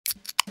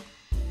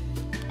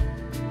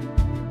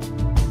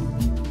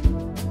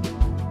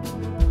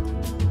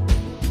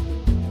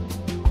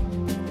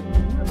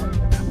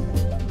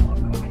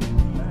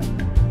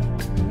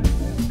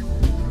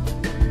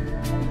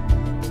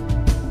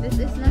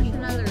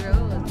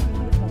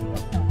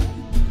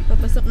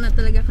na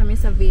talaga kami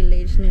sa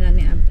village nila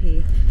ni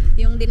Abhi.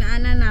 Yung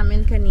dinaanan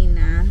namin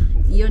kanina,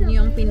 yun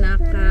yung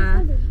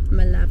pinaka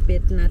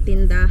malapit na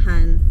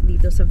tindahan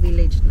dito sa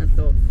village na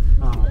to.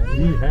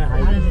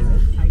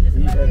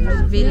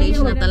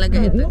 Village na talaga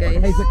ito,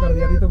 guys.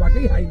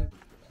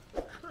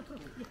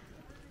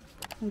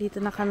 Dito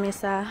na kami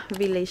sa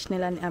village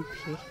nila ni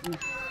Abhi.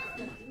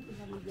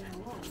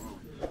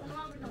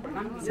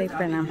 Say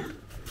pranam.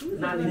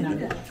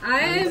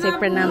 Say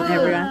pranam,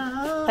 everyone.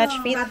 Touch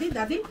feet.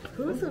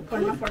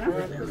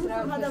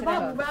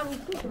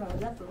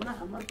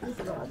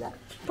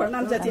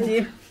 Pranam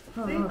chachi.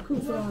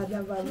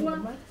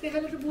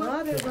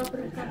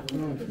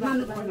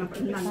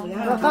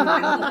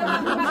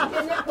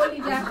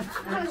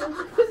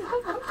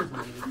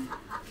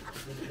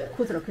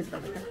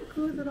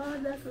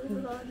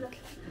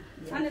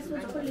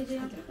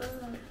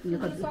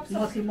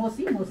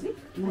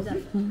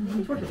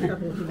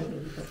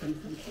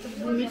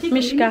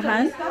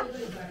 Mishkahan?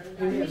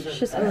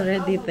 She's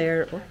already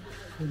there. Oh.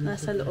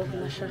 Nasa loob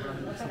na siya.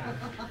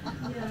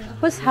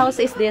 Whose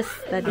house is this,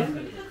 Daddy?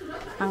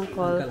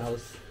 Uncle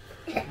house.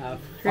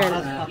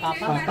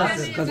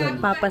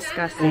 Papa's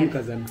cousin. Own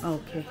cousin.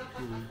 Okay.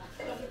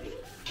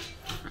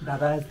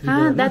 Dada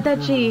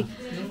Dadaji.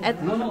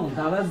 No,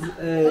 Dada's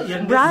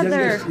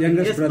brother.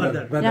 Youngest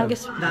brother.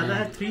 Youngest.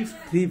 Dada had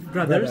three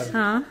brothers.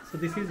 Huh? So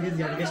this is his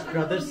youngest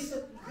brother's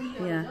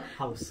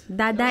house.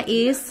 Dada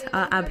is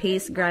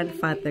Abhi's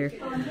grandfather.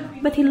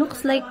 But he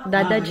looks like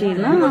Dadaji,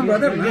 no?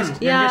 Youngest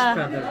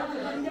brother.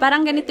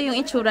 Parang ganito yung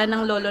itsura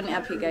ng lolo ni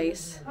Abhi,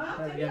 guys.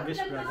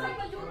 Youngest brother.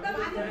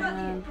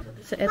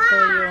 So ito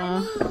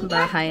yung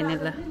bahay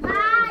nila.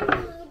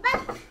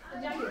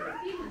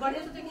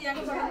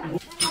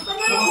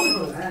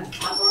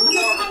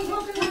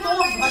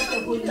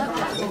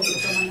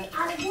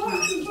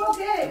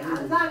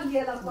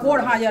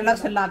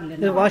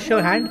 Wash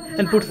your hand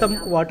and put some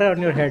water on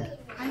your head.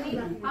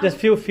 Just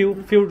few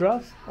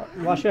drops.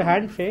 Wash your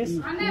hand, face,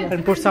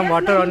 and put some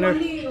water on your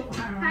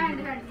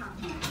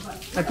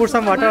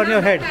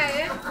head.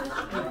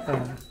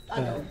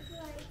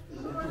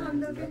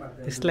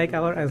 It's like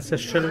our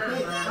ancestral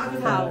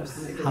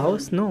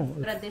house. No,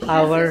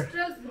 our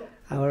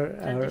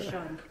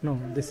no.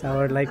 This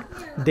our like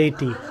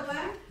deity.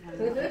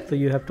 So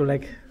you have to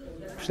like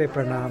say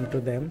pranam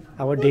to them.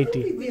 Our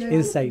deity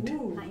inside.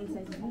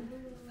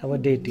 Our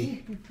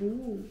deity.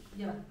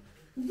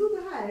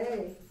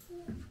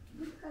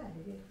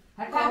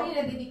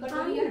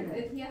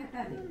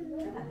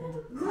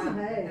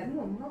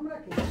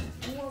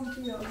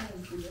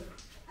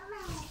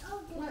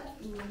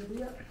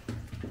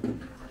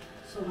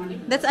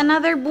 That's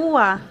another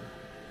buwa.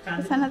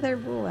 That's another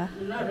buwa.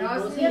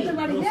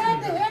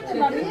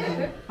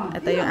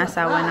 Ito yung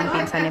asawa ng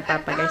pinsan ni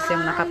Papa, guys,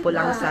 yung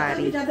nakapulang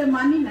sari.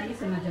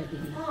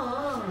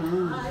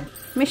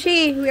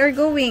 Mishi, we are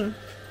going.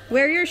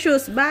 Wear your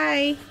shoes.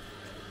 Bye.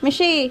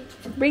 Mishi,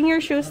 bring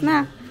your shoes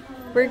na.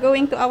 We're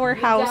going to our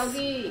house.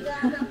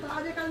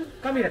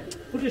 Come here.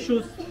 Put your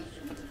shoes.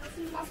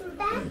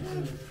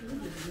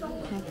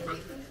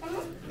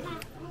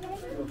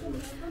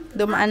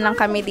 Dumaan lang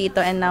kami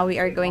dito and now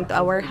we are going to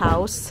our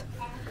house.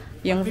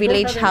 Yung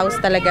village house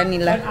talaga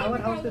nila.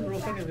 Our house is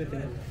broken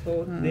everything.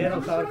 So there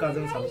also our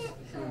cousin's house.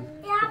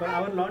 Because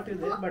our lot is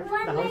there, but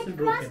the house is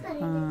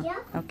broken.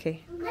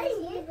 Okay. Not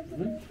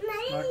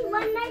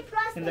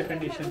in the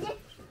condition.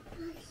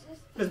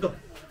 Let's go.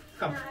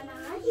 Come.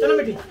 Chalo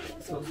beti.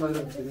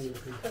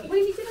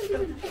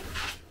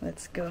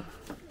 Let's go.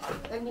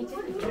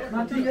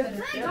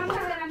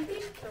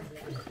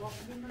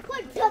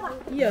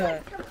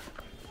 Yeah.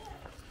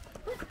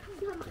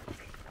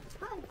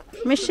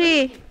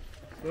 Mishi,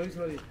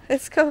 Slowly.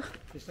 let's go.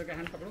 Sister ka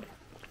hand pakdo.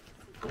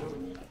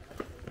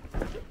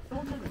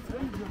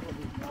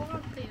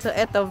 So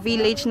eto,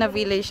 village na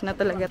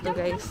talaga to,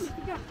 guys.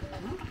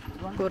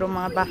 Puro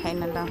mga bahay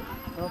na lang.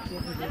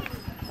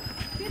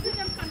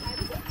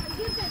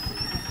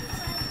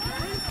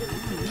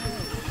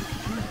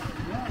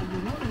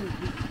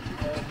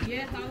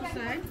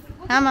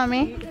 Ha,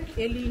 Mami?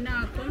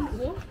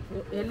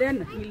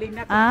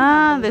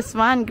 Ah, this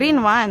one,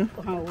 green one.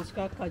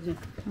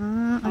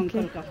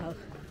 Okay.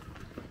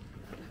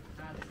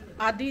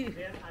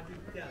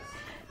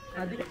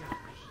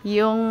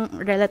 Yung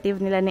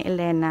relative nila ni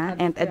Elena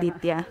and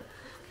Aditya.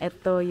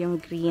 Ito yung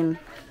green.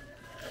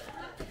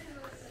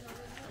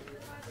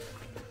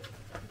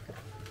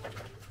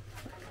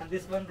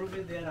 This one room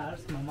is there.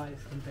 Ours, Mama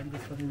is content.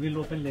 This one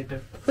we'll open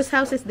later. Whose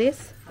house is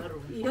this?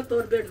 Your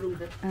bedroom.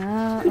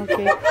 Ah,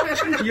 okay.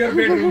 Your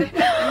bedroom.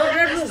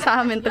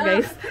 Sa amin to,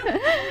 guys.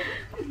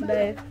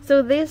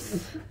 So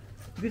this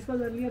This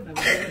was earlier. We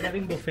were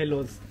having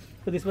buffaloes.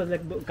 So this was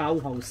like cow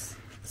house.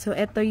 So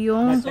ito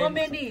yung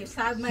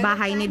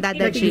bahay ni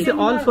Dadaji. This is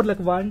all for like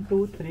 1,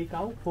 2, 3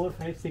 cow, 4,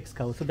 5, 6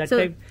 cows. So that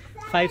time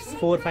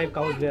 4, 5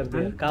 cows were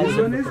there. Cows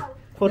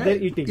for their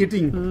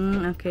eating.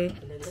 Okay.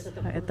 So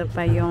ito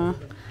pa yung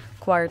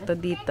kwarto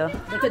dito.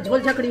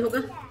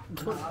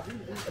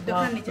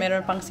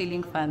 Meron pang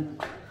ceiling fan.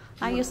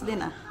 Ayos din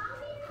ah.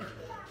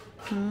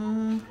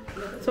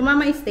 So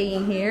Mama is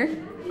staying here?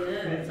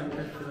 Then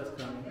sometimes she was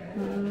coming.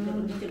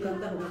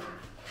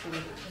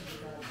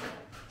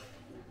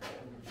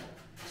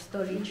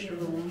 Storage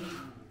room.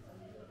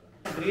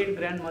 Great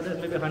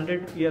grandmothers, maybe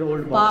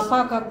 100-year-old box.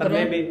 Papa ka Or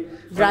maybe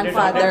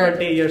grandfather.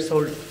 20 years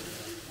old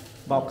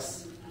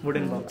box,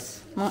 wooden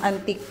box. Mga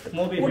antique.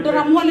 Maybe वो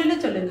ड्रम वाले ले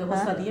चलेंगे वो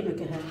सदिये में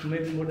क्या है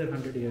maybe more than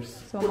 100 years.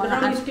 So वो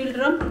drum steel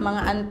drum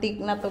mga antique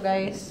na to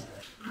guys.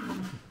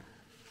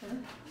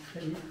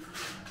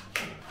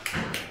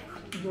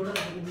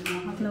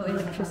 No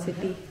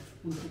electricity.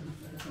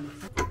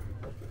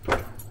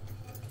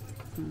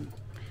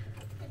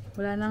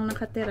 Wala nang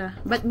nakatira.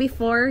 But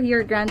before,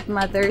 your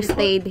grandmother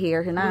stayed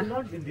here na.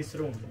 Not in this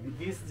room.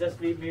 This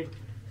just we made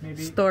maybe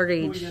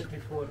Storage. 2 years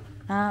before.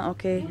 Ah,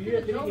 okay. We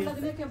are living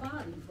in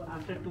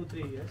after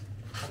 2-3 years.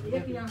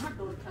 एक यहाँ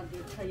डोर था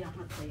गेट था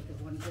यहाँ था एक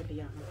one get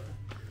यहाँ था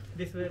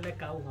This were like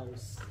cow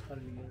house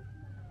earlier.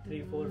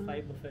 3, 4,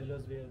 5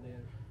 buffaloes were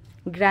there.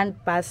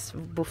 Grandpa's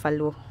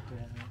buffalo.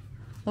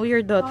 Yeah. Oh,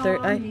 your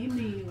daughter. Ay,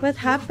 what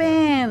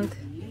happened?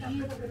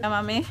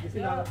 Mami?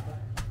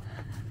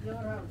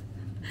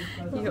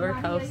 Your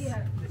house.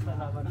 This was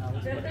our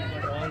house, but it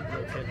was all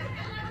broken.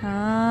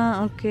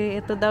 Ah, okay.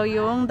 Ito daw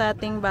yung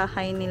dating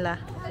bahay nila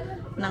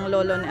ng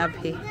lolo ni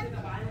Abhi.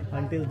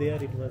 Until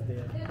there it was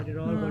there, but it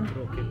all got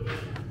broken.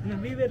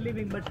 We were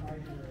living, but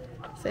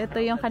So, ito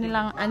yung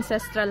kanilang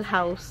ancestral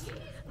house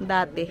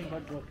dati. it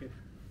got broken.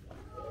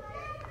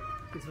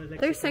 This was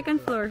like There's second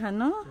floor,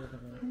 no?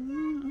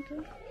 Okay.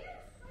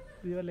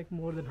 we were like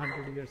more than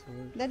 100 years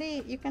old.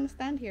 Daddy, you can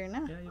stand here na.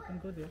 Yeah, you can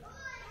go there.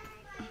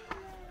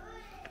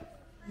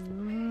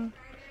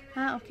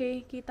 Ah,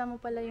 okay. Kita mo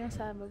pala yung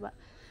sa baba.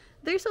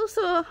 There's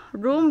also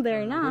room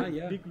there na.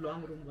 Big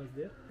long room was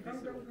there.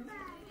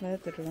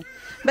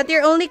 But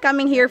you're only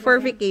coming here for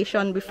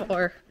vacation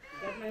before.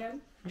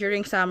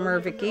 During summer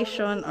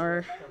vacation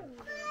or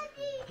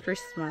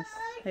Christmas.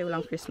 Ay,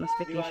 walang Christmas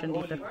vacation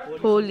dito.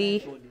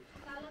 Holy.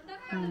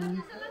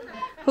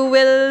 Who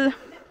will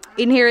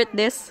inherit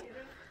this?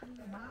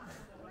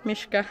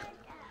 Mishka.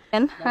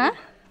 And, huh?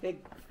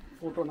 Take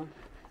photo na.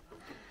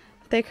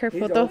 Take her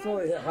This photo. also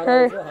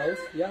Her. also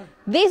house. Yeah.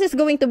 This is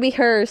going to be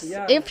hers.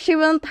 Yeah. If she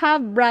won't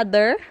have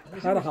brother.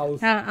 Her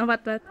house.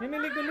 What? Mimi,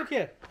 look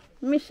here.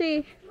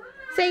 Mishi,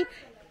 say,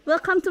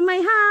 welcome to my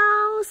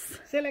house.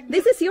 Say like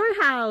This is your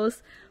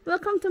house.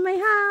 Welcome to my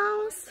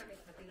house.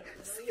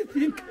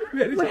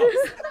 Where is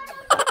house?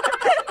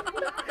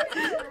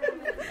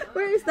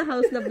 Where is the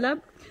house, love love?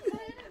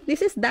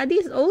 This is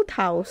Daddy's old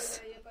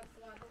house.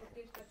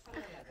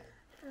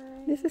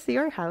 This is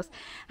your house.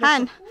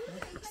 Han,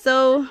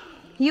 so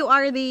you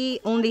are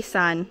the only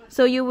son.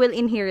 So you will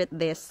inherit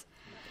this.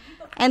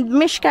 And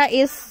Mishka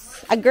is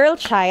a girl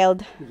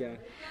child. Yeah.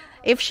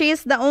 If she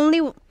is the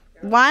only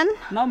one,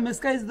 Now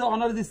Miska is the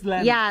owner of this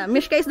land. yeah,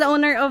 Mishka is the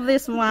owner of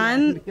this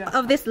one,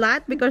 of this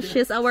lot, because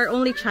she's our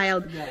only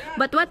child.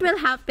 But what will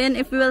happen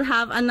if we will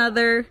have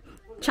another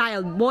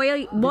child,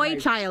 boy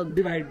child?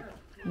 Divide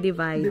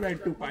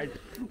Divide. two part.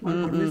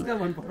 One for Miska,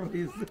 one for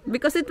his.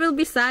 Because it will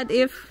be sad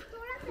if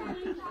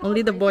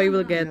only the boy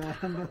will get.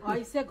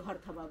 ऐसे घर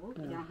था बाबू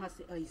यहाँ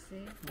से ऐसे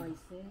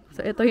ऐसे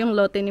So ito yung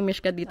lote ni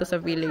Mishka dito sa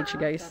village,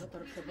 guys.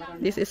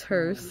 This is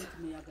hers.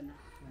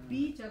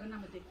 बीच अगना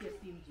में देखिए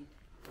शिव जी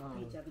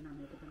बीच अगना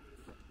में एकदम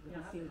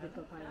शिव जी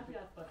तो पाया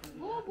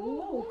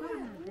वो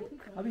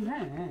अभी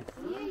हैं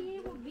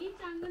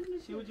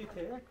शिव जी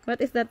थे, What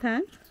is that,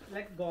 Han?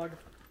 like God,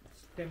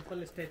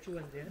 temple statue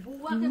was there.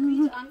 बुआ के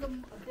बीच आंगन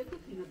देखी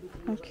थी ना बीच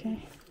Okay.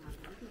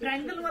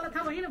 ट्रायंगल वाला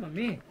था वही ना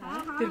मम्मी?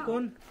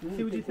 त्रिकोण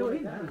शिव जी थे वही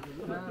ना?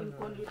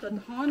 तो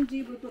धान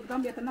जी तो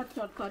एकदम इतना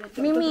चढ़ करे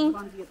Mimi,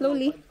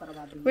 slowly.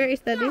 Where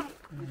is Daddy?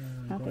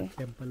 Okay.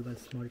 Temple was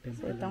small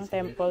temple. Itong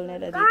temple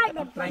nila dito.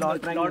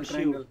 Lord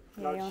Shiv.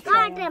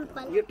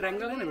 ये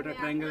ट्रायंगल है ना बेटा,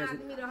 ट्रायंगल ऐसे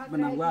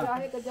बना हुआ।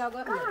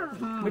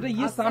 बेटा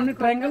ये सामने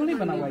ट्रायंगल नहीं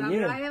बना हुआ ये।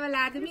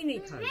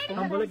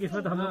 हम बोले कि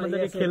इसमें तो हम लोग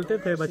मतलब खेलते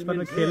थे, बचपन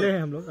में खेले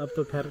हैं हम लोग, अब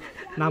तो खैर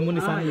नामो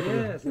निशान भी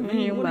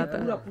नहीं। Yung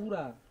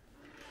bata.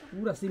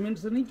 पूरा सीमेंट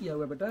से नहीं किया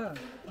हुआ बेटा।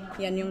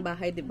 Yan yung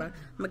bahay, di ba?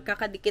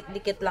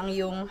 Magkakadikit-dikit lang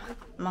yung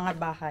mga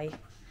bahay.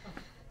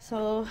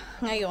 So,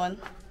 ngayon,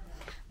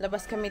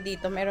 labas kami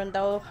dito. Meron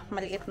daw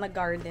maliit na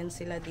garden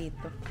sila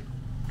dito.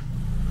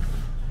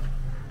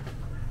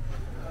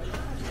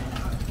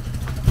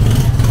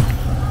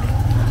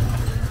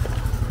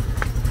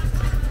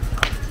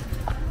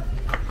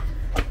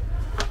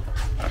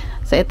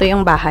 So, ito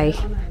yung bahay.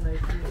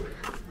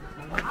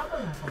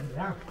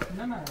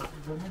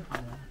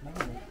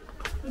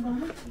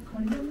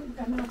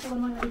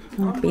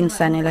 Ang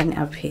pinsan nila ni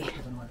Abhi.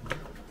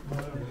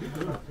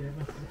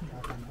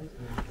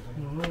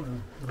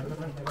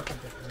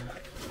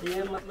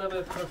 ये मतलब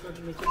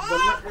नीचे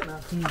बल्ला है ना,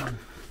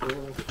 तो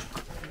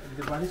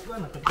जब बारिश हुआ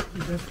ना तो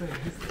इधर से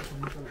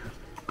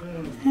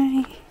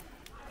Hi.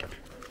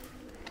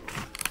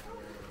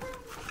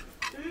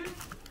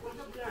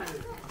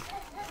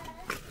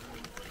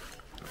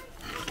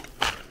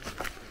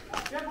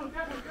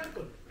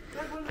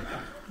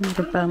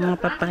 Meron pa mga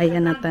papaya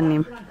na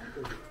tanim.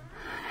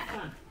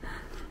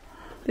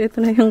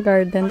 Ito na yung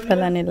garden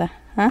pala nila.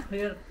 Ha?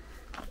 Here,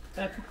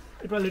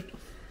 it was lit.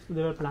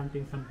 They were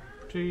planting some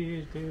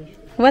trees.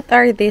 What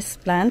are these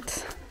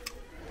plants?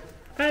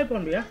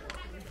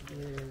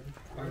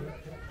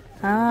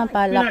 Ah,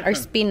 palak or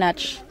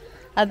spinach.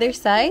 Other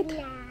side?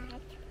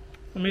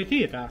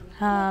 Methi ita.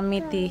 Ha,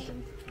 methi.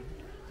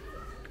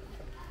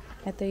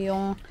 Ito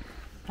yung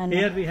ano,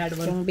 Here we had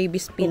one yung baby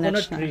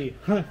spinach coconut tree.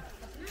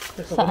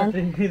 The Saan?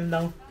 coconut tree is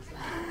now.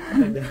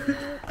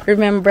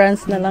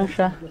 Remembrance na lang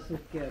siya.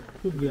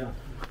 Yeah.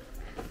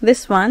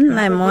 This one,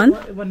 lemon.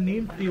 One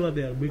neem tree was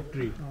there, big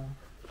tree.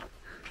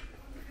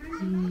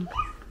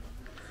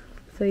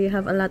 So you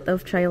have a lot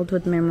of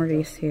childhood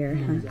memories here.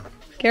 Huh?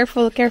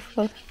 Careful,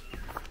 careful.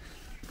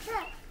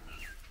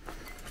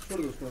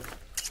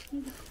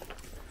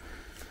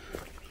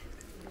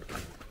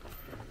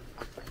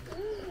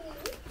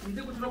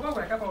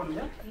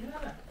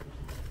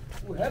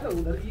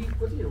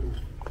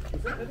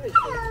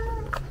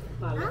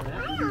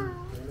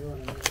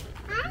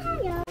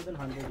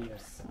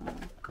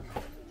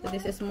 So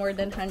this is more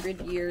than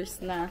 100 years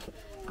na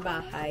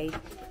bahay.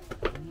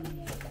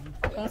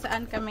 Kung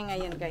saan kami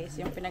ngayon guys,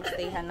 yung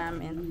pinagstayhan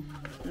namin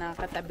na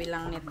katabi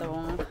lang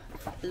nitong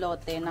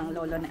lote ng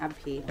lolo ni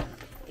Abhi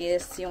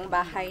is yung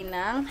bahay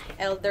ng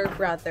elder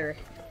brother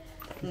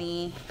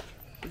ni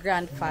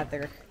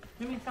grandfather.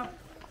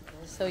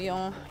 So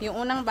yung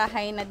unang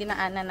bahay na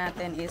dinaanan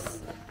natin is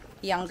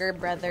younger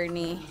brother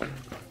ni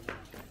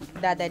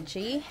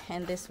Dadaji,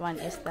 and this one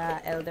is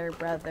the elder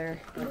brother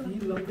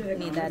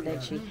ni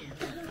Dadaji.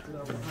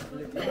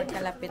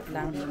 Magkalapit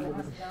lang.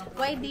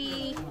 Why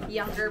the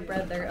younger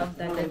brother of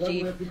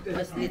Dadaji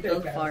was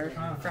little far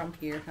from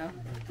here, huh?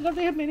 Because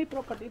they have many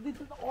properties.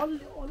 All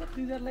of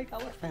these are like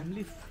our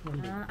families.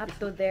 Up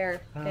to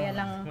there. Kaya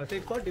lang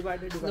They got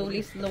divided.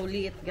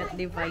 slowly it got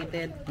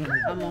divided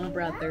among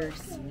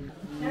brothers.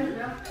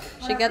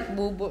 She got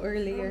bubo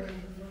earlier.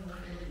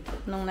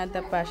 Nung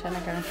nadapa siya,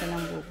 nagkaroon siya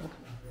ng bubo.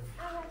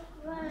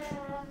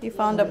 You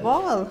found a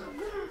ball.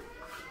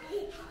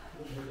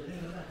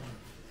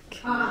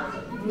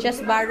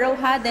 Just borrow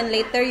ha, then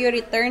later you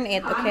return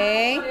it,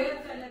 okay?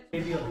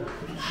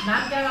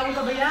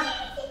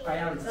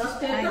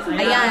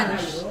 Ayan.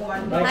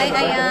 Hi,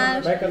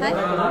 Ayan. Hi.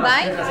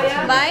 Bye.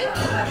 Bye.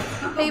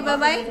 Hey,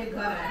 bye-bye.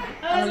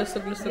 Ang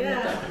lusog-lusog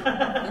nito.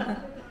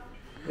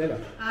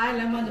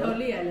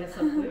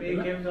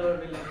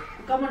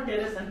 Come on,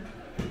 terrace.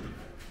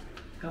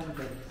 Come on,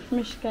 terrace.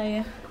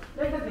 Mishkaya.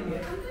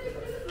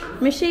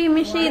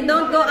 Mishi,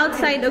 don't go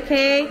outside,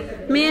 okay?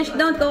 Mish,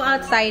 don't go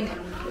outside.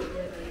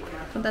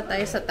 Punta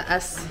tayo sa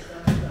taas.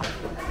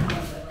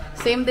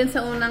 Same din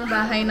sa unang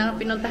bahay na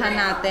pinuntahan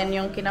natin,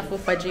 yung kina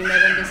Fupaji.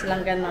 Meron din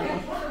silang ganon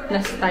na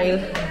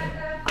style.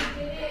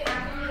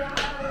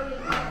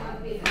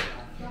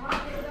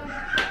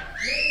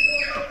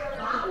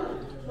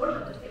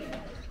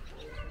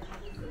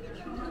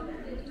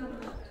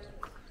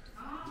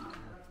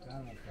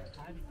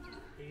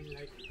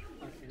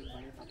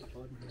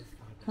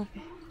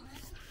 Okay.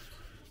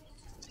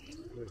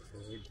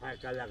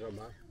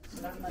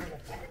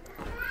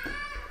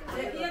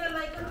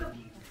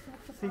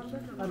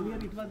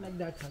 Earlier it was like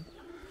that, son.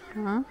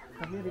 Huh?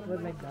 Earlier it was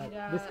like that.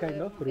 This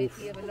kind of roof.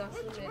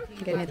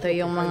 Ganito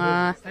yung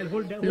mga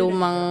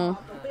lumang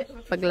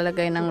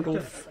paglalagay ng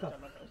roof.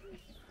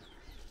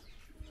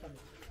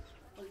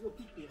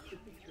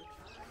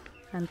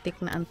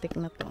 Antik na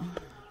to.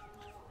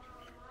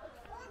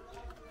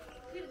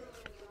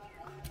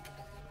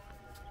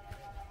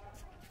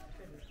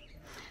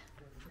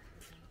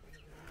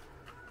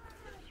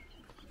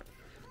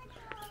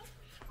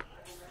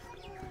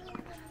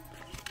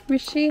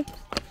 Mishi,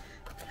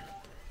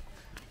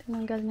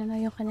 tinanggal niya na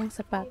yung kanyang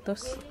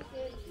sapatos.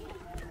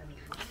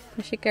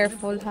 Mishi,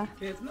 careful ha.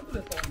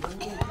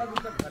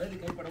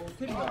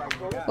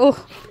 Oh!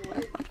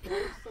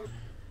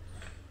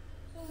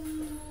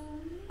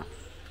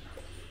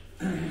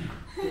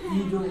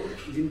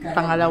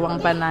 Pangalawang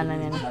banana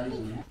niya.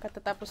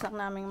 Katatapos lang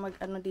namin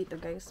mag-ano dito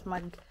guys,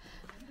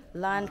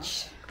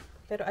 mag-lunch.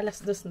 Pero alas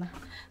 2 na.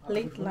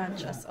 Late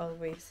lunch as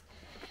always.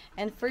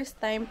 And first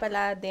time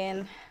pala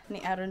din ni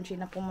Aaron G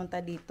na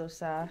pumunta dito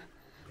sa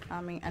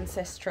aming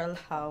ancestral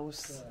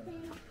house.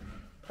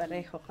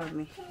 Pareho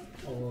kami.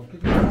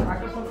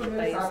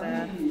 Tayo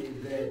sa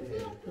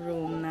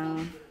room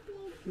ng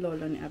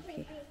lolo ni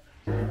Abhi.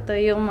 Ito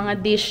yung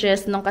mga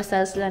dishes nung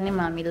kasal sila ni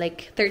Mami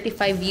like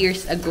 35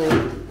 years ago.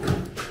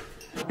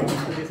 So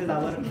this is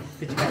our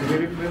fish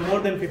curry. We're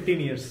more than 15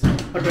 years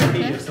or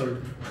 20 years old.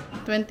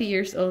 20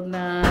 years old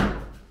na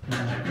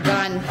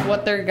gun,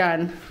 water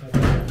gun.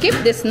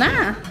 Keep this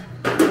na.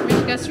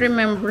 MISHKA'S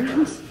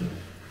remembrance.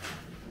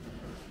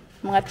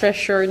 Mga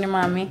treasure ni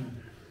Mami.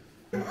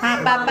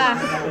 Ha, Papa?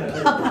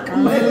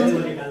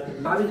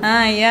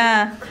 Ah,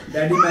 yeah.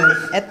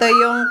 Ito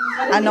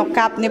yung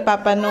cap ni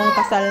Papa nung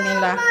kasal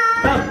nila.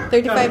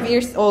 35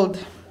 years old.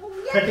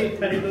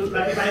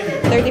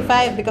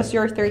 35 because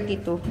you're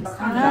 32.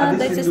 Ah,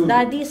 this is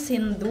Daddy's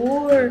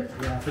sindoor.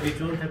 Yeah, so we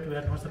don't have to, we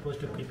are not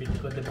supposed to keep it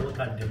because they both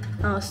are dead.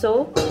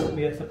 So?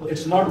 We are supposed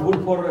It's not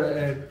good for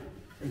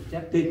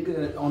take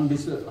on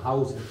this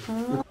house.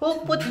 Who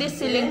put this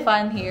ceiling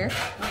fan here?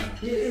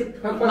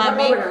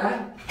 Mami?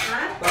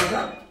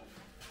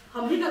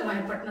 हम ही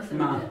लगवाए पटना से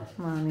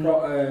Mami.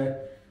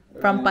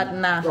 From From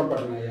Patna.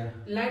 yeah.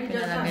 Light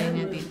Pinalagay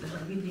niya dito.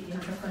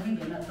 यहाँ पर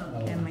कहेंगे ना तो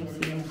Kaya may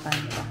ceiling fan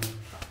pa.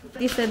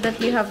 He said that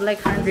you have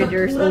like 100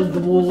 years old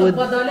wood.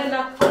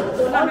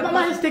 Our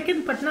mama has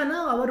taken Patna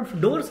now. Our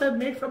doors are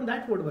made from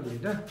that wood only.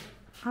 Na?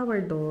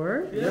 Our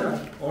door? Yeah,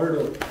 all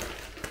door.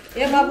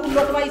 ए बाबू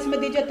लोटवा इसमें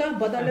दीजिए तो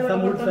बदले Some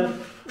वाला woods बर्तन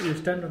are, you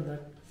stand on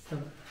that.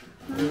 Some.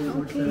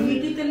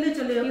 मिट्टी तेल नहीं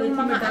चले Yung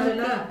mga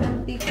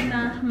antique na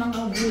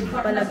mga wood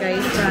pala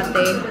guys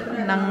dati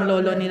ng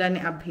lolo nila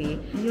ni Abhi.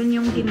 Yun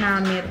yung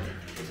ginamit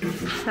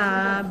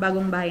sa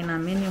bagong bahay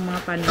namin, yung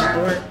mga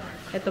panidor.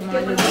 Ito mga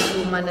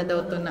luma na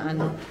daw to na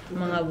ano,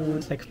 mga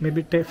wood. Like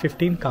maybe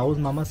 15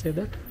 cows, mama said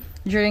that.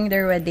 During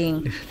their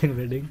wedding. During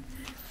wedding.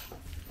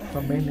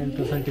 From main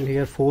entrance until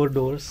here, 4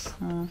 doors.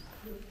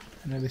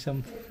 Maybe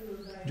some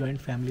joint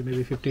family,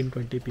 maybe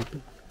 15-20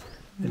 people.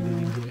 They're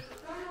living here.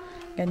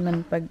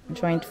 Ganun pag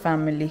joint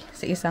family.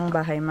 Sa isang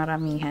bahay,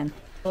 maramihan.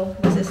 So,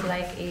 this is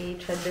like a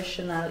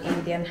traditional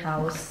Indian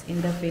house in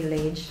the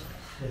village.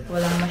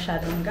 Walang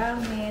masyadong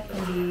gamit,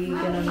 hindi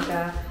ganun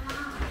ka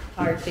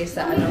artist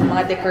sa ano,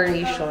 mga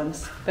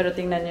decorations. Pero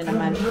tingnan nyo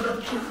naman,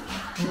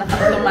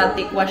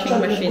 naka-automatic washing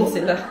machine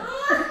sila.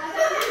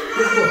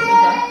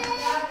 Diba?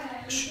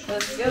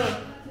 Let's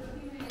go!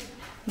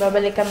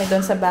 Babalik kami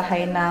doon sa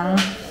bahay ng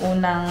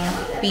unang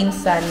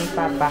pinsan ni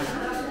Papa.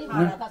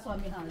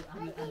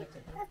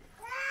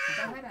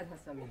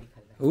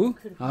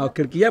 हाँ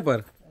खिड़किया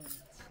पर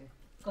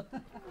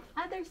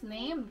There's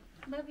name.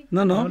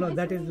 no No,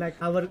 that is like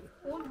our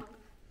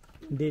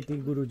deity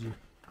Guruji.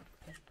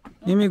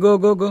 Mimi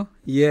go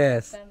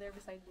yes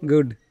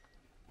good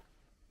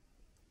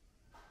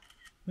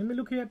Mimi,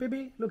 look here,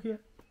 baby, look here.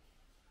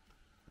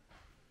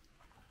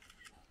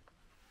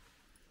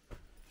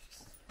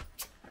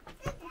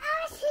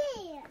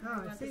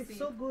 It's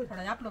so good.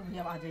 आप लोग भी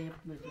अब आ जाइए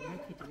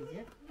खींच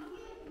लीजिए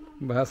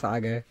बस आ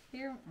गए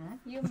Here,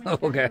 you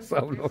हो गए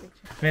सब लोग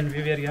When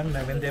we were young,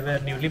 when they were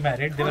newly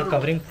married, they were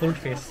covering full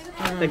face.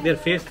 Like their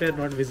face were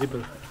not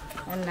visible.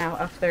 And now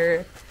after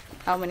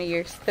how many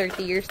years?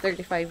 30 years,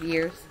 35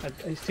 years. But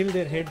still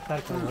their heads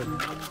are covered.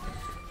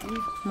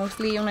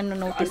 Mostly yung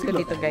nanonotice ko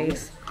dito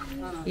guys,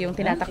 yung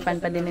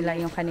tinatakpan pa din nila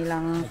yung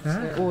kanilang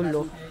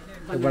ulo.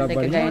 Like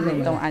kagaya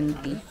nitong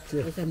auntie.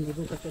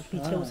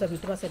 पीछे वो सब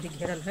इतना सा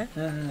घेरल है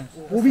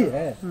वो भी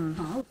है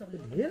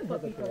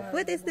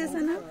What is this,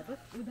 ano?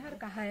 उधर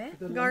का है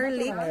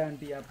Garlic.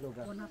 आंटी आप लोग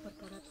का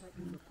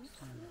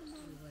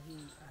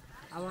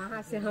और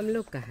वहाँ से हम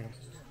लोग का है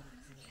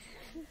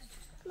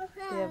We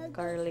have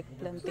garlic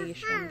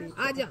plantation dito.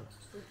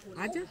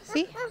 आजा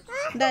See?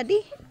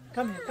 Daddy?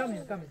 Come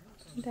here.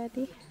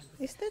 Daddy?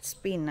 Is that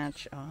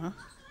spinach?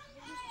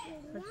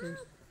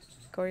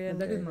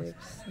 Coriander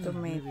leaves,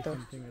 tomato,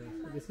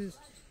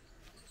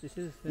 This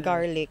is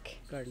garlic.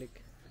 garlic.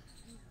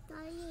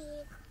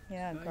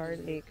 Yeah,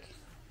 garlic.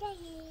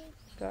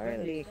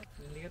 Garlic.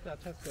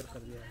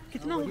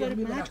 कितना हो गया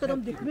मैच का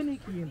हम देख भी नहीं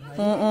किए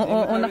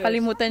Oo,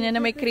 nakalimutan niya na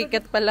may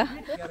cricket pala.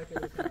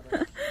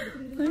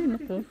 Ay,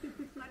 naku.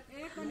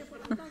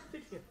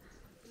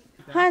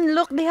 Han,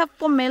 look, they have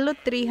pomelo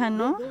tree, Han,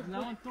 no?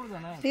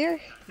 Here.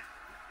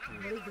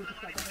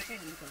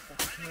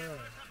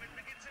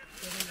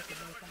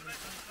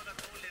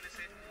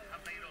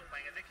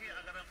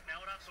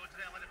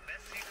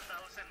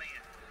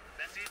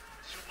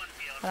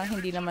 Parang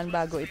hindi naman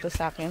bago ito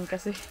sa akin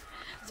kasi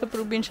sa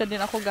probinsya din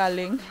ako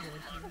galing.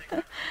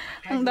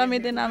 Ang dami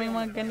din namin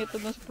mga ganito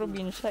doon sa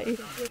probinsya eh.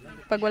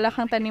 Pag wala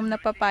kang tanim na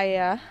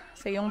papaya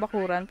sa iyong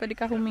bakuran, pwede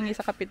ka humingi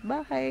sa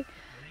kapitbahay,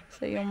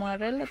 sa iyong mga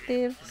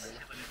relatives.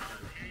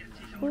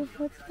 Oh,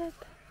 what's that?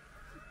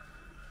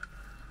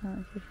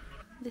 Okay.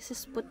 This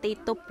is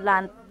potato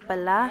plant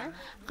pala.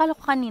 Akala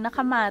ko kanina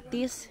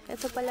kamatis.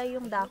 Ito pala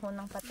yung dahon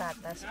ng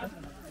patatas.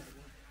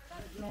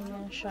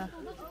 Ganyan siya.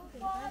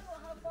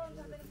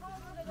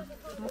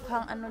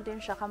 Mukhang ano din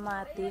siya,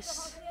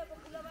 kamatis.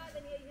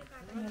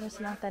 Meron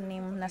silang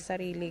tanim na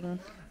sariling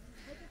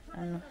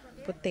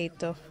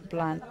potato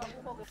plant.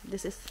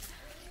 This is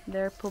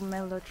their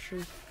pomelo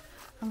tree.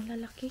 Ang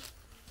lalaki.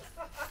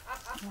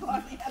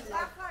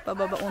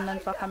 Pababaunan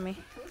pa kami.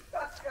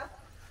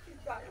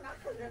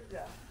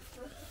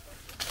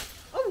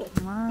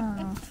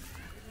 Wow.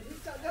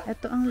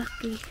 Ito ang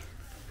laki.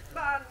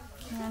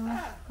 Ayan,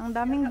 ang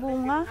daming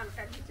bunga.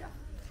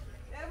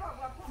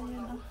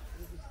 Ayan,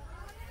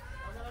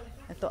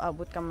 ito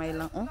abot kamay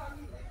lang. Oh.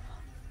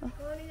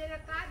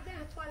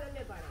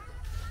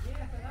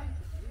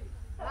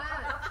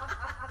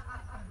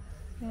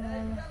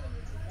 Ayan.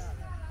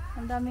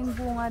 Ang daming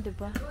bunga, 'di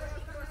ba?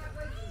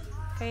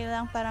 Kaya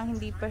lang parang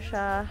hindi pa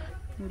siya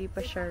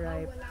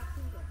ripe.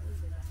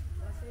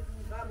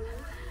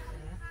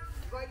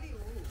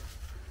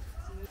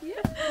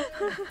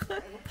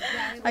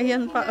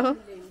 Ayan pa, oh.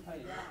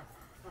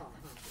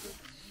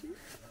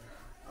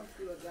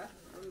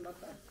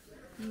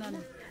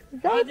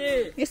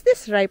 Ripe? Is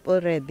this ripe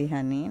already,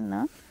 honey?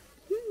 No?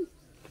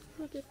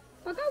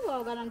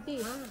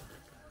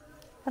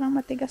 Parang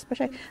matigas pa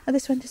siya. Ah,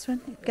 this one.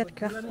 It got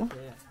cracked. Oh.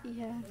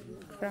 Yeah.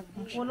 Crack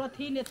mo siya. बोलो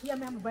थी ने थी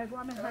हम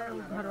बैगवा में है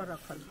घर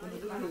रखल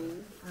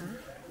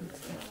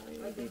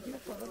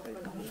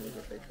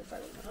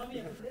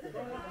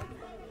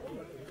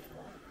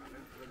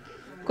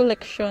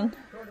Collection.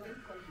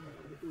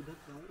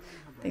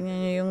 Tingnan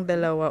niyo yung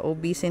dalawa. O,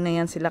 busy na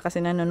yan sila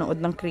kasi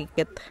nanonood ng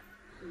cricket.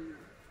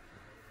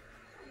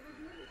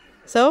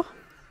 So?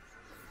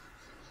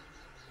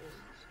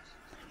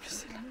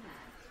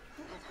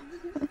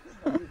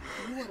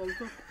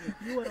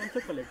 You are also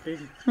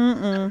collecting.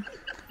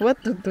 What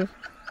to do?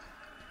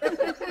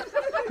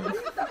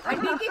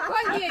 Dicky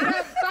खोल दिए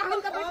साहब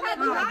का बैठा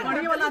दिया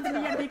बड़ी वाला आदमी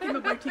ये डिक्की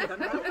में बैठी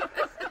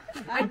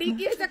था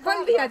डिक्की से खोल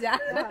दिया जा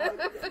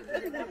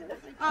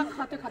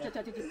खाते खाते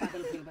चाची जी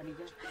पागल भइल बनी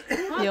जा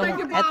Yung,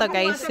 eto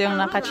guys, yung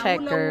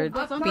naka-checkered.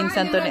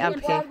 Pinsan to ni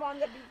Abhe.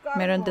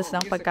 Meron dos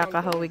lang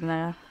pagkakahawig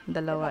na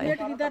dalawa eh.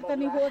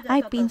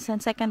 Ay, pinsan.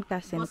 Second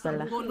cousin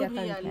pala.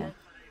 Yeah.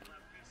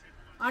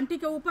 Aunty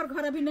के ऊपर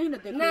घर अभी नहीं ना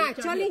देखो ना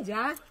चली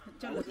जा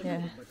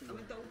Yeah.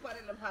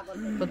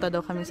 Punta daw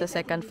kami sa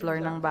second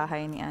floor ng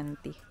bahay ni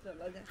auntie.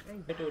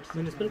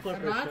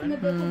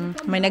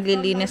 May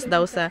naglilinis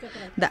daw sa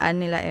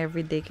daan nila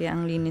everyday. Kaya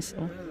ang linis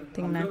oh.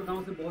 Tingnan.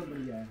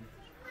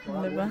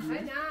 Diba?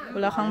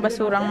 Wala kang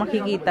basurang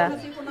makikita.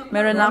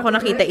 Meron na ako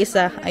nakita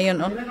isa.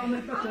 Ayun oh.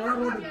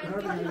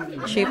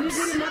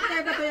 Chips.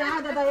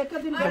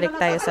 Balik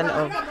tayo sa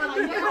loob.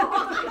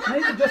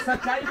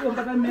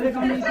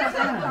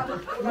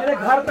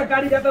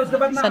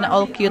 Sana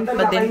all cute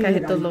pa din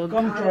kahit tulog.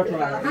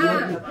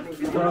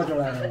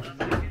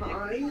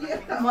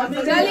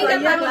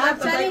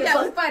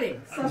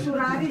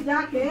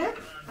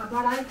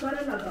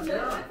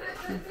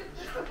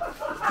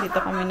 Dito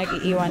kami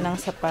nag-iiwan ng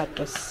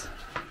sapatos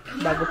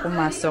bago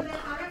pumasok.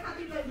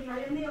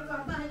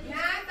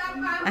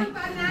 Ay.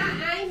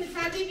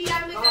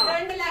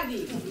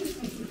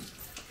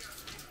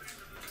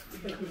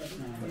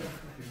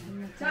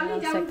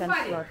 Second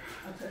floor.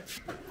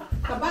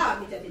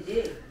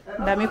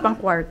 Dami pang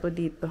kwarto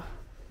dito.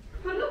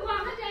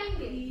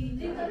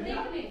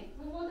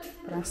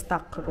 Parang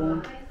stock room.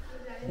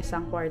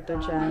 Isang kwarto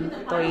dyan.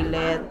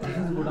 Toilet.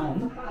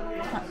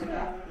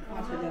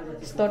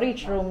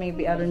 Storage room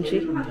maybe,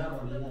 Arunji.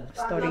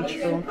 Storage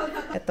room.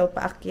 Ito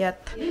paakyat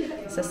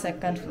sa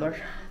second floor.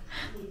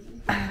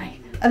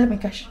 Ay, oh my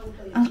gosh.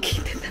 Ang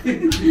cute.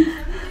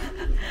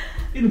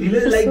 In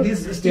village like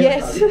this steps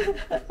Yes.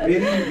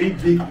 very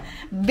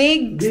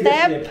big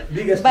Step,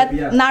 big step, but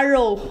yeah.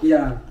 narrow.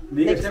 Yeah,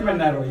 big step and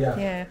narrow, yeah.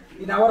 Yeah.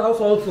 In our house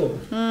also,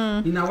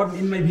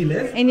 in my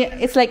village, And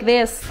it's like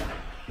this.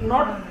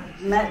 not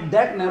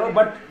that narrow,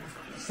 but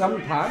some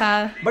Ha.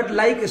 far, but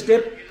like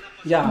step,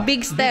 yeah.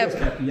 Big step.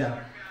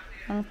 Yeah.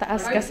 Ang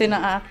taas kasi ng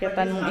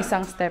aakyatan mong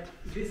isang step.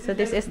 So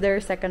this is their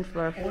second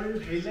floor.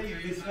 This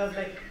was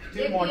like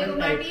two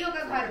modern type.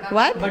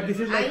 What? But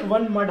this is like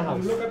one mud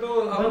house.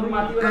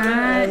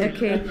 Ah,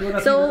 okay.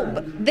 So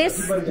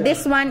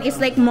this one is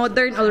like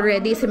modern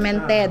already,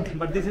 cemented.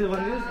 But this is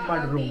one is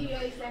mud room.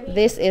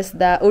 This is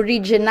the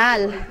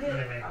original.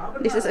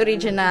 This is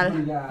original.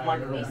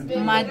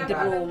 Mud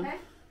room.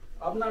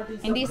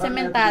 Hindi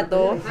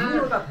sementado.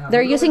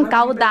 They're using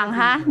cow dung,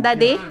 ha,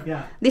 Daddy?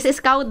 Yeah. This is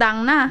cow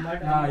dung na.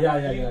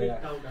 Yeah.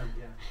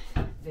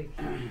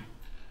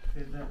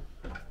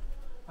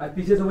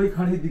 पीछे से वही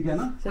खड़ी दिख गया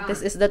ना. So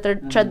this is the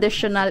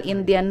traditional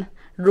Indian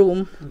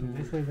room.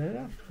 This is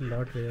a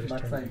lot here.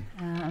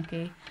 Ah,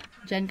 okay.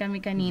 Diyan kami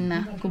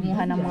kanina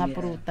kumuha ng mga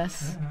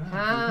prutas.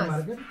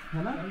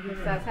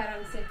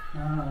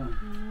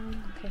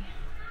 Okay.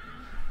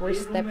 We're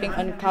stepping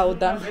on cow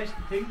dung. Best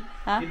thing,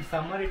 Huh? in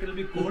summer it will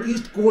be cold,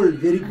 It's cold,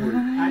 very cold.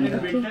 and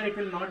in winter it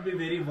will not be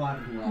very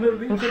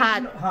warm.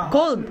 Hot.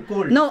 Cold.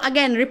 Cold. No,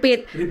 again,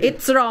 repeat.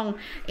 It's wrong.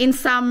 In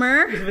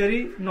summer, It's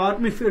very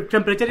normal.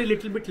 Temperature is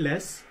little bit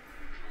less,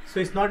 so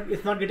it's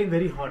not getting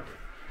very hot.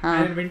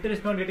 And in winter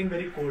it's not getting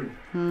very cold.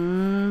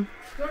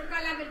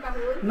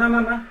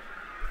 ना.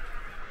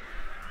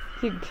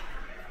 Hig.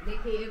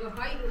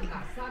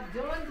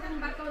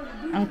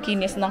 Ang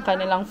kinis ng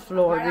kanilang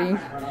flooring.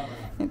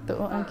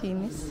 Ito, ang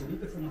kinis.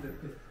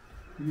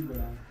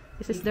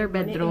 This is their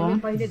bedroom.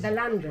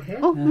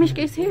 Oh,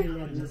 Mishka is here.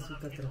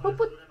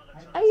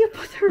 Oh, you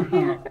put her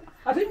here.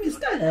 अरे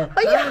मिस्का है.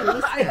 Oh,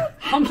 yeah.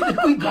 हम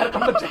कोई घर का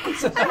बच्चा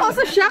कुछ. I'm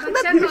also shocked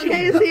that Mishka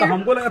is here.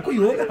 हमको लगा कोई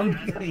होगा हम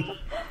नहीं.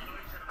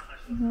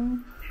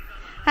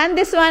 Han,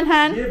 this one,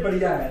 Han. ये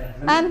बढ़िया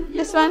है. Han,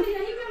 this one.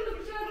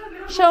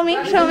 Show me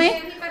how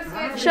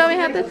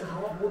to.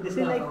 This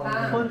is like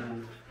for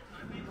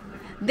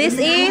This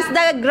is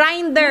the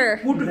grinder.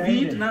 Put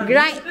wheat na.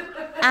 Grind.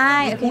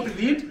 Ah, Put okay.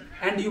 wheat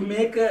and you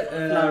make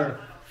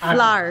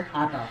Flour.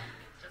 Atta.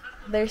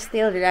 There's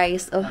still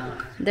rice. Oh,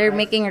 they're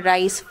making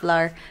rice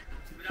flour.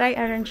 Try,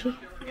 Aranji.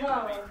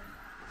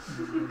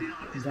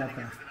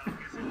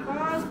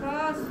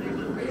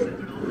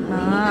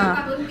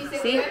 Ah,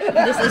 see,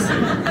 this is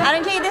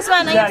Aranji. This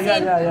one I've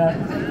seen.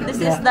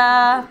 This is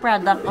the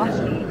product. Oh.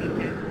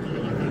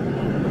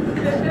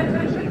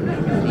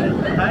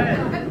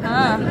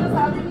 Ah.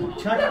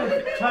 Chhath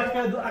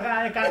का अगर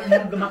एक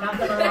मकान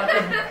का बनवाते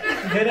हैं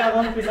घर अब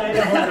हम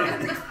पिसाएगा हो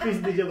पीस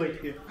दीजिए बैठ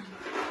के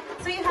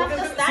So you have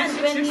to stand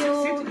when you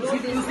do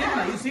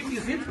this.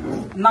 You sit.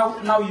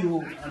 Now you.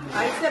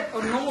 I said,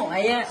 oh no,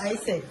 I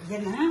said, ये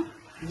ना,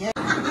 ये.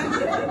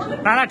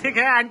 ना ठीक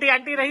है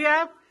आंटी रही है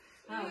आप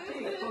हाँ,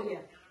 ठीक है, हो गया.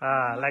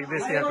 हाँ like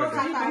this here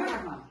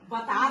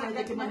बता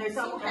रहे कि मैंने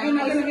सब.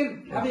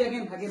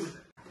 Again.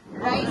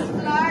 Rice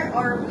flour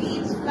or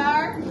wheat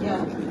flour?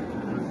 Yeah.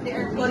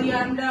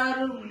 Coriander.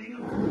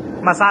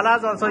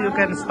 masalas also you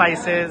can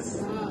spices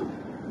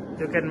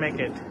you can make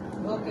it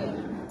Okay.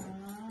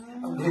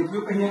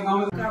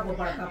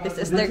 This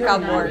is their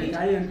cupboard.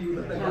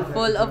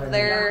 Full of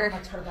their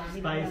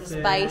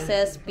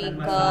spices,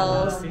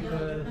 pickles,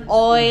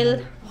 oil.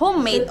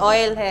 Homemade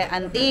oil hai,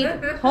 auntie.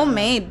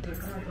 Homemade.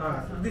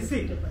 this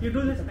see you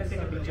do this I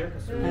take a picture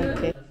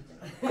Okay.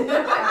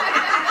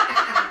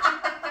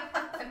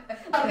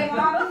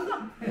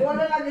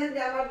 बोले लगे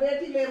जब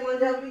बेटी ले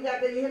मंझा भी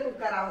जाके ये लोग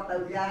करा होता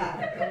जा.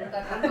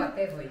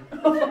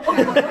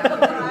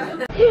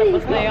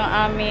 Tapos na yung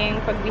aming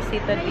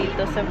pagbisita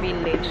dito sa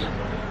village.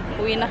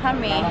 Uwi na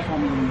kami.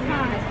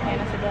 Ayan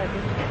na si Daddy.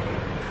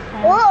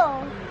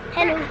 Whoa!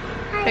 Hello.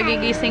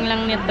 Kagigising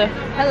lang nito.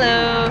 Hello!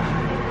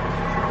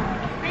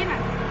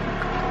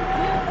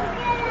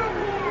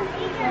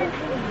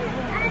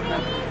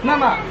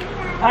 Mama,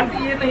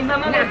 auntie ये नहीं ना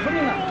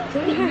सुनी ना.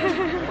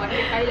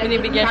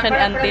 Binibigyan siya ni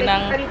auntie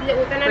ng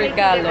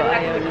regalo.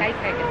 Ayun.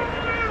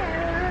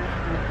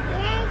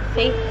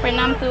 Say,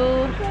 pranam to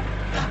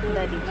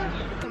Daddy.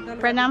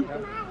 Pranam.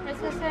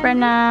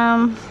 Pranam.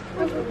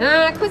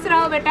 हाँ, खुश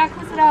रहो बेटा,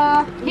 खुश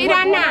रहो.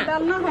 हिराना.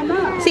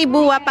 See,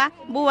 buwa pa.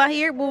 Buwa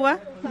here, buwa.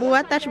 Buwa,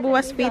 touch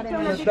buwa's feet.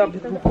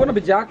 कौन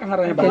अभी जा कहाँ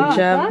रहे हैं Good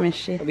job,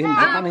 Mishi. अभी हम जा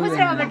हाँ, नहीं खुश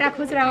लेंगे. रहो बेटा,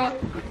 खुश रहो.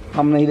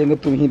 हम नहीं लेंगे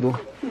तुम ही दो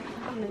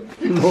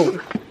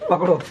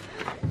पकड़ो.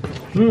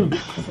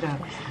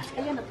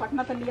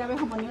 पटना तो लिया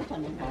हम नहीं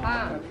चले.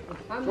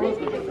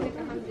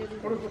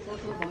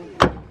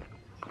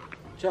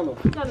 चलो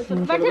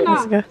बैठे ना.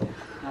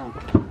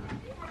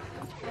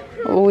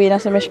 Uwi na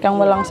si Mishkang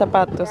walang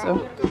sapatos. Oh.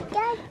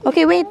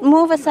 Okay, wait.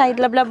 Move aside.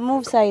 Lablab,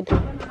 move side.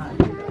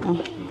 Oh.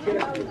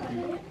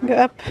 Go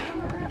up.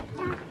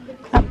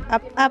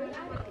 Up.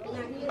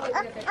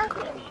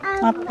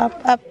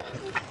 Up.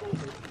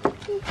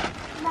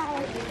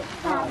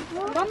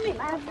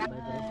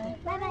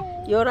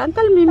 Your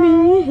Uncle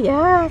Mimi.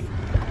 Yes.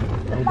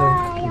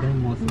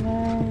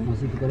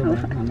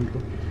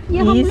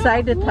 East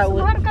side था.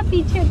 घर का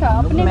पीछे था.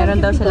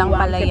 Meron daw silang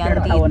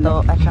palayan dito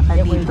at saka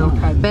dito.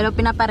 Pero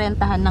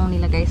pinaparentahan lang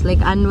nila guys.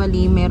 Like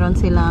annually, meron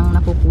silang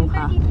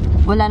nakukuha.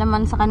 Wala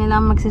naman sa kanila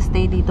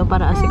magsistay dito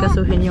para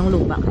asikasuhin yung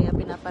lupa. Kaya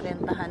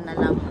pinaparentahan na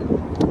lang.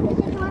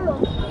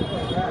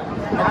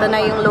 Ito na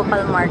yung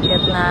local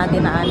market na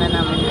dinaanan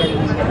namin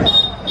kanina.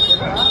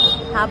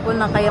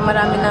 Hapon na kaya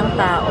marami ng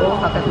tao.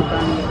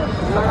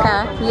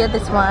 Ha? Yeah,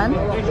 this one.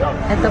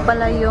 Ito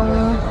pala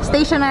yung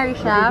stationery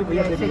shop.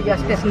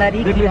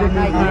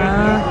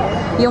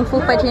 Yung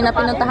Fupaji na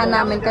pinuntahan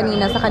namin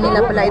kanina, sa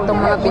kanila pala itong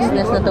mga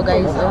business na to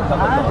guys. Oh.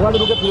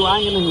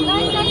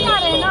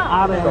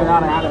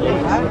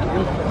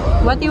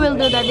 What you will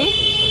do,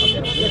 Daddy?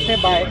 say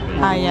bye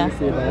Ah, yeah.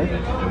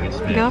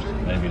 Go.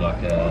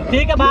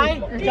 ठीक है भाई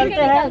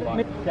चलते हैं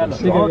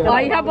चलो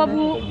आइहा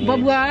बाबू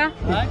बबुआ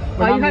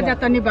आइहा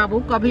जतनी बाबू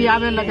कभी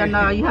आवे लगन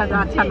आइहा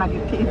अच्छा लगे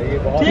थी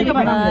ठीक है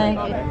भाई Bye.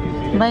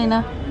 Bye na.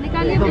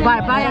 तो बाय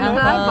बाय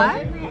अंकल बाय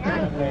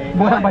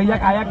बोला भैया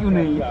खाया क्यों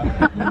नहीं.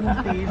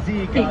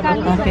 Okay.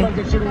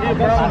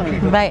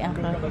 Bye,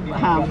 Uncle.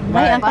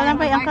 Bye, Uncle.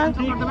 Bye, Uncle.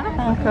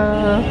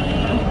 Uncle.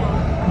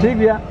 ठीक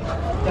भैया.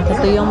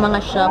 Ito yung mga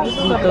shops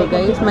dito,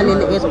 guys.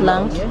 Maliliit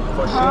lang.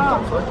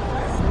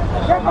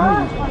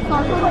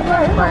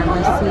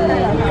 Pharmacy.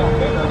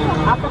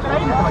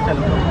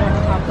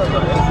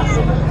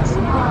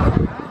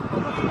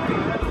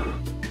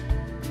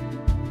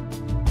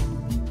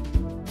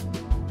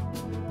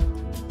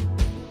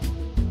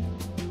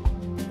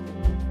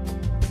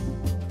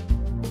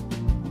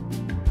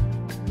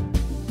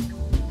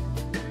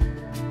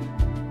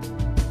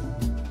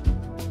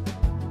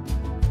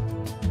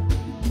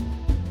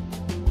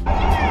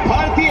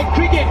 भारतीय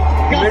क्रिकेट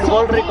का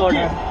वर्ल्ड रिकॉर्ड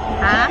है.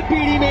 Ha?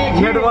 पीढ़ी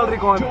में नेट वर्ल्ड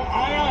रिकॉर्ड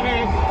आया है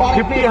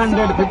 50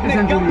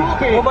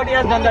 century. Nobody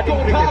has done that in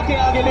cricket. के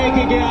आगे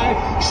लेके गया है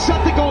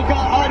शतकों का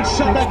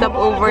अर्धशतक. Stop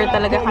over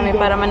talaga kami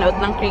para manood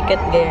ng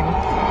cricket game.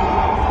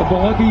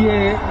 बहुत ही ये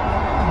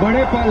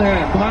बड़े पल हैं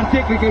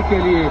भारतीय क्रिकेट के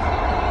लिए.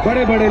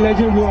 बड़े बड़े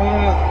लेजेंड हुआ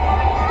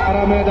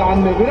हरा मैदान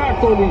में विराट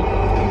कोहली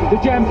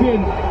द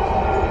चैंपियन.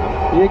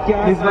 ये क्या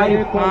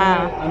सारे पल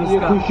हैं, ये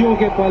खुशियों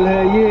के पल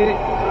है. ये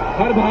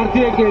हर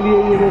भारतीय के लिए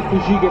ये रोज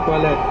खुशी के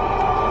पल है.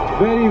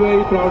 Very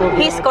very proud of.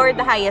 He scored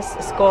the highest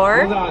score.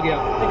 मजा आ गया.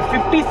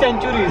 50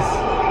 centuries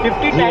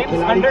 50 times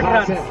 100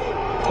 runs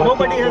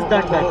nobody has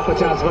done that.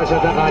 50वां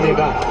शतक आने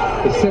का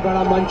इससे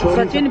बड़ा मंच हो.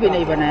 सचिन भी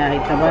नहीं बनाया है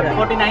इतना बड़ा.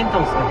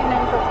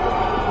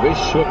 49,000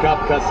 विश्व कप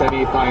का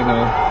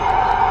semifinal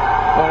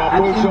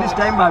And in this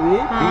time, Bhavi,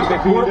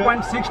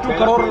 4.62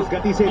 crore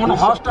on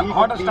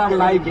Hotstar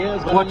live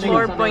watching.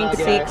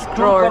 4.6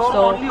 crore.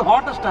 So only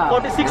Hotstar.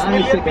 46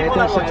 million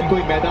people are watching.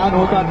 कोई मैदान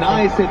होता ना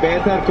इससे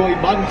बेहतर कोई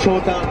मंच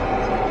होता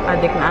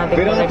adik na adik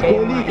talaga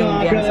yung mga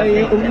Indian sa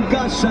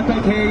उनका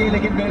शतक है ये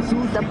लेकिन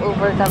महसूस stop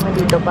over kami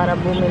dito para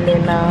bumili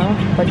ng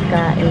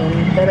pagkain.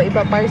 Pero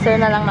ipa-parcel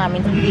na lang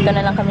namin. Dito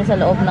na lang kami sa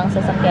loob ng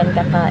sasakyan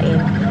kakain.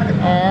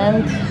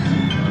 And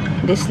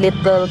this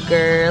little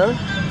girl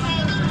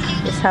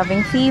is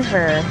having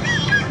fever.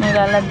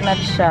 Nilalagnat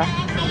siya.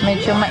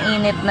 Medyo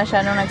mainit na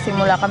siya nung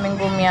nagsimula kaming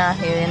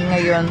bumiyahe.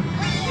 Ngayon,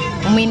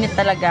 uminit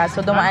talaga.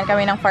 So, dumaan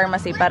kami ng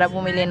pharmacy para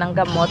bumili ng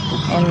gamot.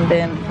 And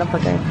then,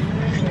 kapag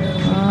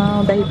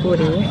dahi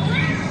puri.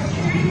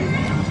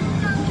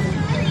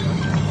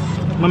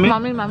 Mami.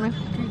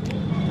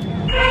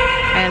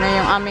 Ayan na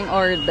yung aming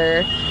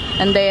order.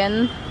 And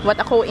then, what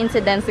a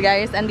coincidence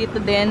guys. Andito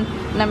din,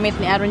 na-meet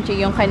ni Arunchi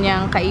yung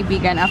kanyang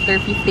kaibigan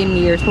after 15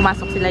 years.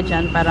 Pumasok sila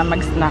dyan para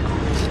mag-snack.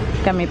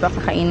 Kami pa,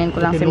 kakainin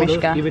ko lang si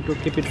Mishka.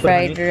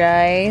 Fried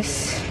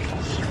rice.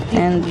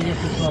 And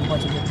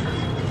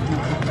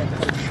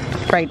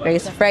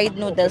fried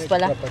noodles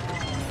pala.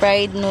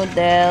 Fried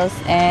noodles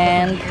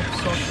and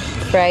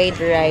fried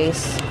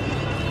rice.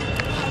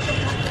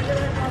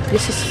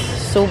 This is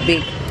so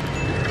big.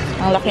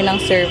 Ang laki ng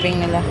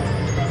serving nila.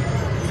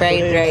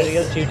 Fried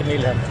rice. Cheat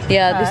meal.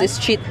 Yeah, this is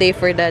cheat day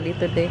for Daddy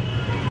today.